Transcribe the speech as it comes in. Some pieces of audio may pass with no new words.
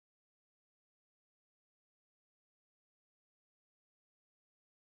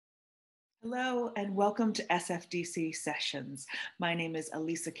Hello and welcome to SFDC Sessions. My name is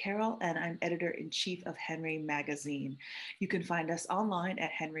Elisa Carroll and I'm editor-in-chief of Henry Magazine. You can find us online at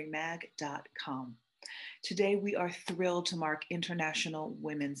henrymag.com. Today we are thrilled to mark International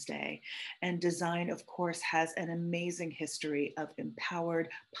Women's Day, and design, of course, has an amazing history of empowered,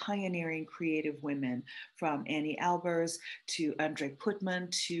 pioneering creative women, from Annie Albers to Andre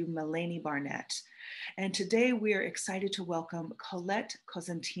Putman to Melanie Barnett. And today we are excited to welcome Colette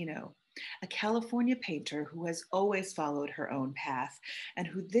Cosentino, a California painter who has always followed her own path and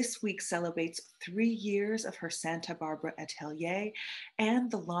who this week celebrates 3 years of her Santa Barbara atelier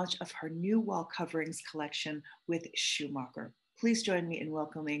and the launch of her new wall coverings collection with Schumacher. Please join me in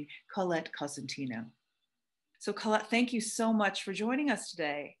welcoming Colette Cosentino. So Colette, thank you so much for joining us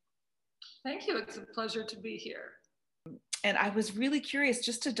today. Thank you. It's a pleasure to be here. And I was really curious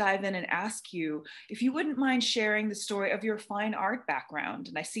just to dive in and ask you if you wouldn't mind sharing the story of your fine art background.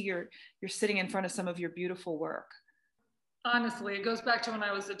 And I see you're sitting in front of some of your beautiful work. Honestly, it goes back to when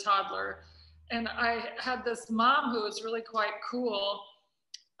I was a toddler. And I had this mom who was really quite cool.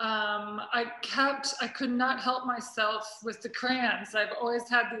 I could not help myself with the crayons. I've always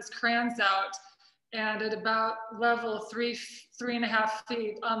had these crayons out, and at about level 3.5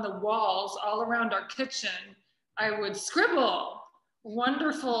 feet on the walls all around our kitchen, I would scribble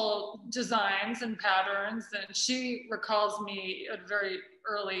wonderful designs and patterns. And she recalls me at a very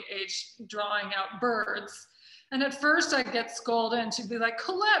early age drawing out birds. And at first I'd get scolded and she'd be like,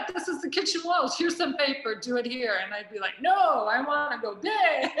 Colette, this is the kitchen walls. Here's some paper, do it here. And I'd be like, no, I want to go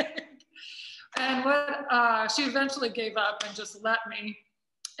big. And she eventually gave up and just let me.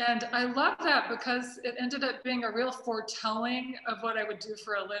 And I love that because it ended up being a real foretelling of what I would do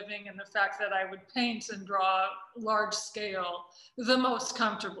for a living, and the fact that I would paint and draw large scale the most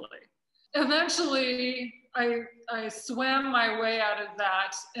comfortably. Eventually, I swam my way out of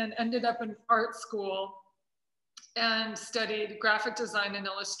that and ended up in art school and studied graphic design and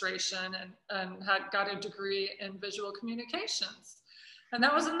illustration, and got a degree in visual communications. And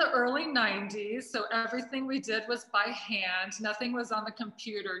that was in the early 90s. So everything we did was by hand. Nothing was on the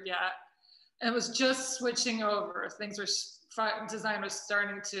computer yet. It was just switching over. Design was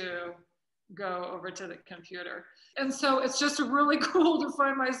starting to go over to the computer. And so it's just really cool to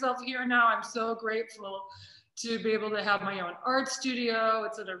find myself here now. I'm so grateful to be able to have my own art studio.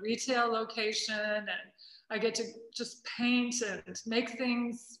 It's at a retail location, and I get to just paint and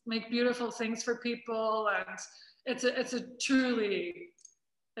make beautiful things for people. And it's a truly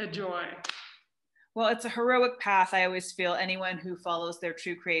a joy. Well, it's a heroic path. I always feel anyone who follows their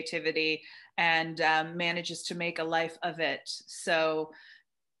true creativity and manages to make a life of it. So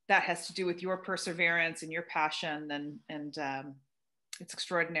that has to do with your perseverance and your passion, and it's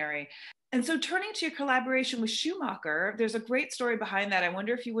extraordinary. And so turning to your collaboration with Schumacher, there's a great story behind that. I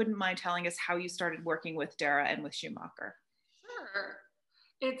wonder if you wouldn't mind telling us how you started working with Dara and with Schumacher. Sure.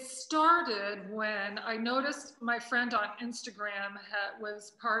 It started when I noticed my friend on Instagram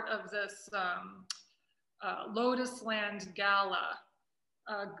was part of this Lotus Land Gala.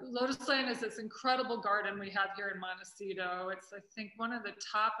 Lotus Land is this incredible garden we have here in Montecito. It's, I think, one of the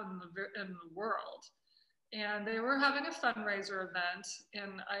top in the world. And they were having a fundraiser event,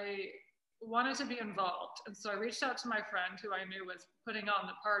 and I wanted to be involved. And so I reached out to my friend, who I knew was putting on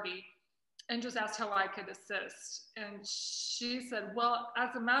the party, and just asked how I could assist. And she said, well,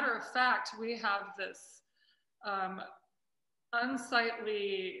 as a matter of fact, we have this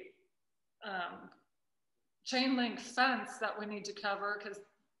unsightly chain link fence that we need to cover because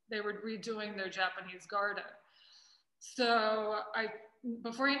they were redoing their Japanese garden. So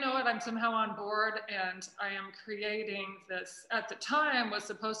before you know it, I'm somehow on board, and I am creating this, at the time was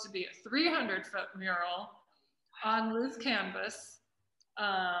supposed to be a 300-foot mural on loose canvas.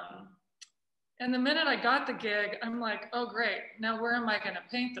 And the minute I got the gig, I'm like, oh great, now where am I gonna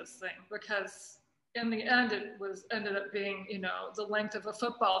paint this thing? Because in the end, it ended up being, the length of a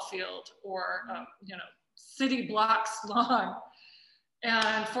football field, or, city blocks long.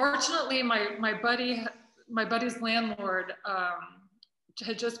 And fortunately, my buddy's landlord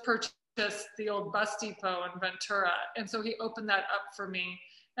had just purchased the old bus depot in Ventura. And so he opened that up for me.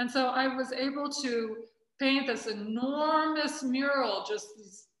 And so I was able to paint this enormous mural, just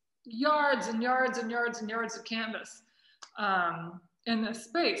these yards and yards and yards and yards of canvas in this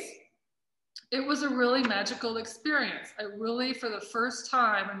space. It was a really magical experience. I really, for the first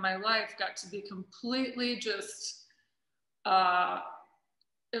time in my life, got to be completely just,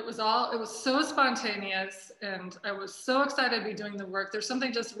 it was so spontaneous, and I was so excited to be doing the work. There's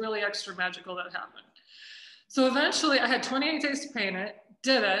something just really extra magical that happened. So eventually I had 28 days to paint it,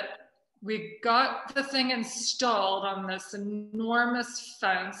 did it. We got the thing installed on this enormous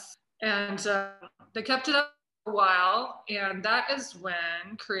fence, And they kept it up for a while. And that is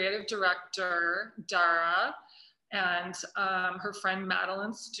when creative director Dara and her friend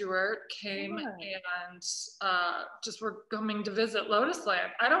Madeline Stewart came and just were coming to visit Lotus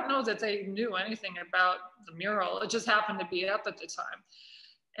Land. I don't know that they knew anything about the mural. It just happened to be up at the time.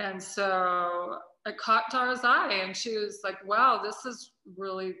 And so it caught Dara's eye, and she was like, wow, this is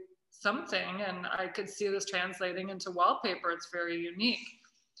really something. And I could see this translating into wallpaper. It's very unique.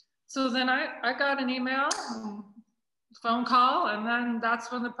 So then I got an email, phone call, and then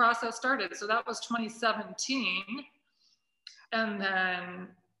that's when the process started. So that was 2017. And then,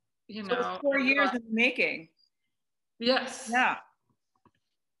 you know. So 4 years in the making. Yes. Yeah.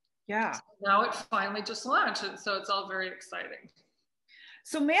 Yeah. So now it finally just launched. And so it's all very exciting.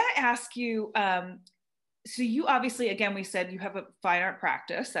 So may I ask you, so you obviously, again, we said you have a fine art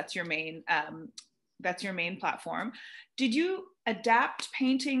practice. That's your main platform. Did you adapt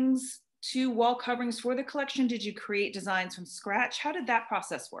paintings to wall coverings for the collection? Did you create designs from scratch? How did that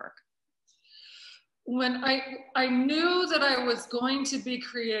process work? When I knew that I was going to be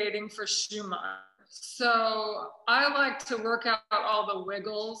creating for Schumacher, so I like to work out all the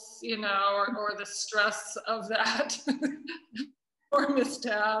wiggles, you know, or the stress of that enormous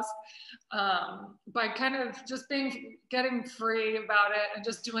task by kind of just getting free about it and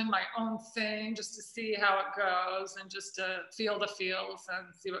just doing my own thing, just to see how it goes and just to feel the feels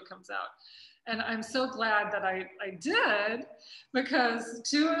and see what comes out. And I'm so glad that I did, because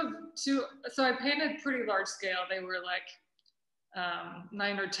so I painted pretty large scale. They were like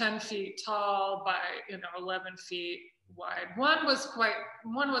 9 or 10 feet tall by 11 feet wide. One was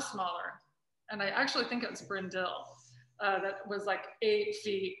smaller, and I actually think it was Brindille. That was like 8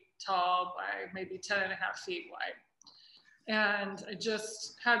 feet tall by maybe 10 and a half feet wide. And I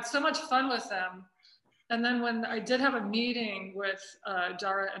just had so much fun with them. And then when I did have a meeting with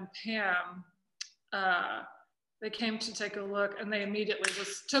Dara and Pam, they came to take a look, and they immediately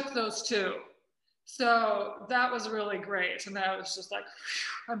just took those two. So that was really great. And I was just like,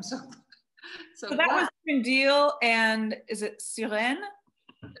 whew, I'm so that was Brindille, and is it Sirene?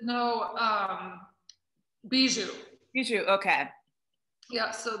 No, Bijou. Bijou, okay.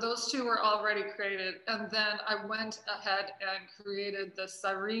 Yeah, so those two were already created. And then I went ahead and created the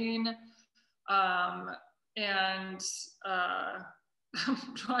Sirene, and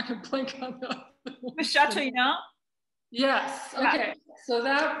I'm trying to blink on the Chateauneuf? Yes. Yeah. Okay. So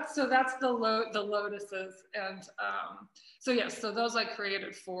that's the lotuses, and so yes, so those I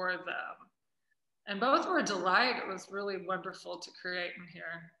created for them, and both were a delight. It was really wonderful to create in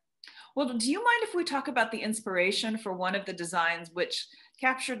here. Well, do you mind if we talk about the inspiration for one of the designs which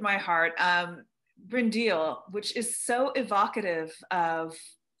captured my heart, Brindille, which is so evocative of,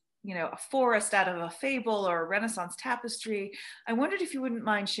 a forest out of a fable or a Renaissance tapestry. I wondered if you wouldn't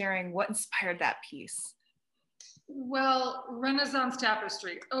mind sharing what inspired that piece. Well, Renaissance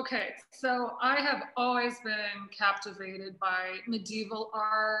tapestry. Okay, so I have always been captivated by medieval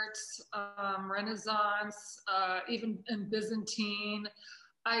art, Renaissance, even in Byzantine.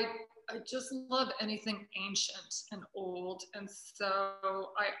 I just love anything ancient and old. And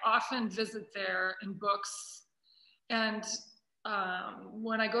so I often visit there in books. And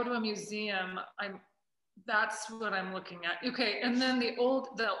when I go to a museum, that's what I'm looking at. Okay, and then the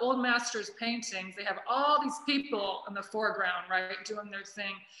old masters paintings, they have all these people in the foreground, right, doing their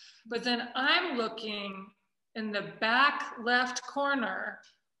thing. But then I'm looking in the back left corner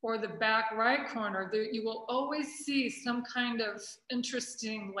or the back right corner, you will always see some kind of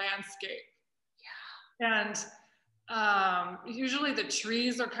interesting landscape. Yeah. And usually the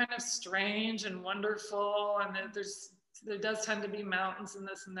trees are kind of strange and wonderful, and there does tend to be mountains and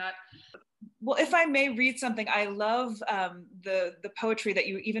this and that. Well, if I may read something, I love the poetry that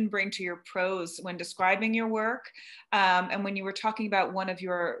you even bring to your prose when describing your work. And when you were talking about one of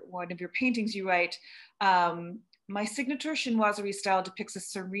your paintings, you write, my signature chinoiserie style depicts a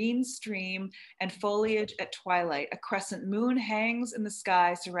serene stream and foliage at twilight. A crescent moon hangs in the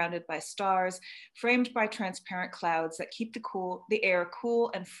sky, surrounded by stars, framed by transparent clouds that keep the air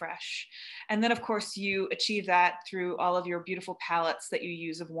cool and fresh. And then, of course, you achieve that through all of your beautiful palettes that you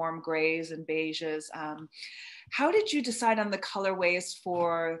use of warm grays and beiges. How did you decide on the colorways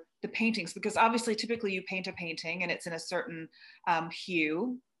for the paintings? Because obviously, typically you paint a painting and it's in a certain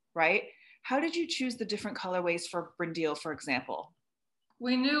hue, right? How did you choose the different colorways for Brindille, for example?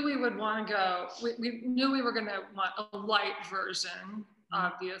 We knew we would want to go, we knew we were going to want a light version,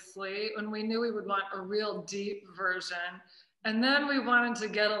 obviously, and we knew we would want a real deep version. And then we wanted to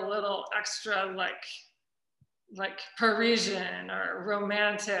get a little extra like Parisian or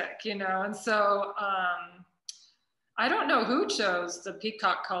romantic, and so I don't know who chose the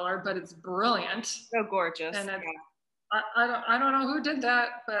peacock color, but it's brilliant. So gorgeous. And I don't know who did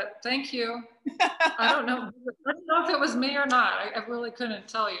that, but thank you. I don't know if it was me or not. I really couldn't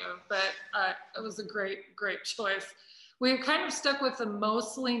tell you, but it was a great choice. We kind of stuck with the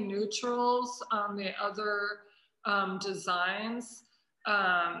mostly neutrals on the other designs.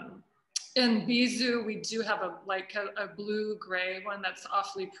 In Bizu, we do have a blue-gray one that's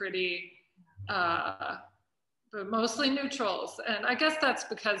awfully pretty, but mostly neutrals. And I guess that's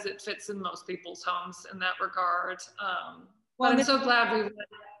because it fits in most people's homes in that regard. Well, I'm so glad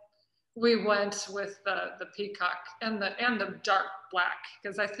we went with the peacock and the dark black,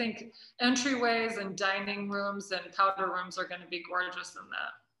 because I think entryways and dining rooms and powder rooms are going to be gorgeous in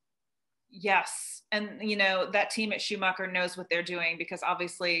that. Yes. And, you know, that team at Schumacher knows what they're doing, because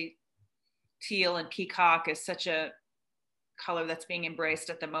obviously teal and peacock is such a color that's being embraced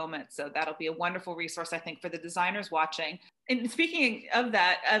at the moment. So that'll be a wonderful resource, I think, for the designers watching. And speaking of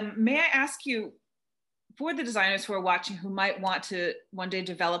that, may I ask you, for the designers who are watching who might want to one day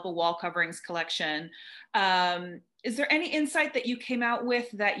develop a wall coverings collection, is there any insight that you came out with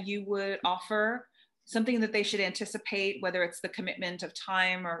that you would offer, something that they should anticipate, whether it's the commitment of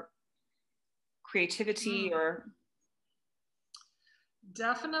time or creativity or?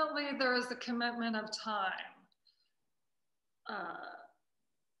 Definitely there is a commitment of time.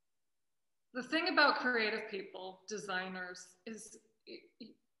 The thing about creative people, designers, is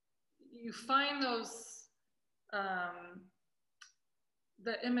you find those,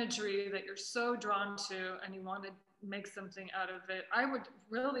 the imagery that you're so drawn to and you want to make something out of it.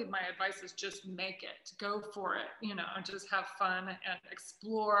 My advice is just make it, go for it, you know, just have fun and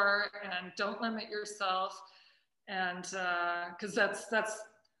explore and don't limit yourself. And because that's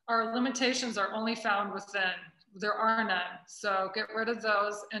our limitations are only found within. There are none. So get rid of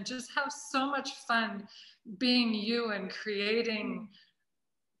those and just have so much fun being you and creating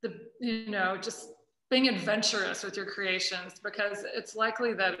just being adventurous with your creations, because it's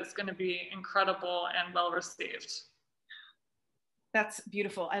likely that it's going to be incredible and well received. That's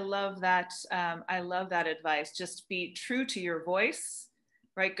beautiful. I love that. I love that advice. Just be true to your voice,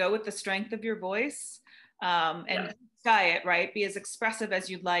 right? Go with the strength of your voice, and sky it, right? Be as expressive as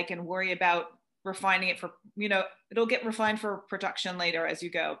you'd like, and worry about refining it for, it'll get refined for production later as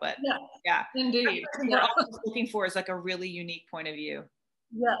you go. But yeah, indeed. What we're always looking for is like a really unique point of view.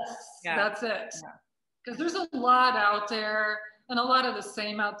 Yes, that's it. Because there's a lot out there and a lot of the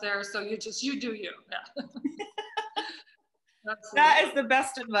same out there. So you do you. Yeah. That is the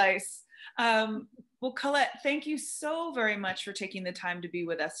best advice. Well, Colette, thank you so very much for taking the time to be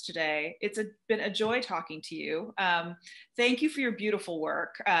with us today. It's been a joy talking to you. Thank you for your beautiful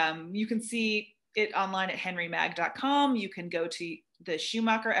work. You can see it online at henrymag.com. You can go to the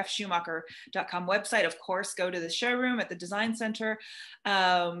fschumacher.com website. Of course, go to the showroom at the Design Center.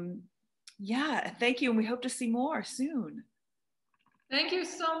 Yeah, thank you. And we hope to see more soon. Thank you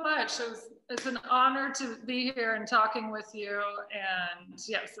so much. It's an honor to be here and talking with you. And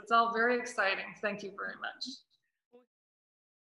yes, it's all very exciting. Thank you very much.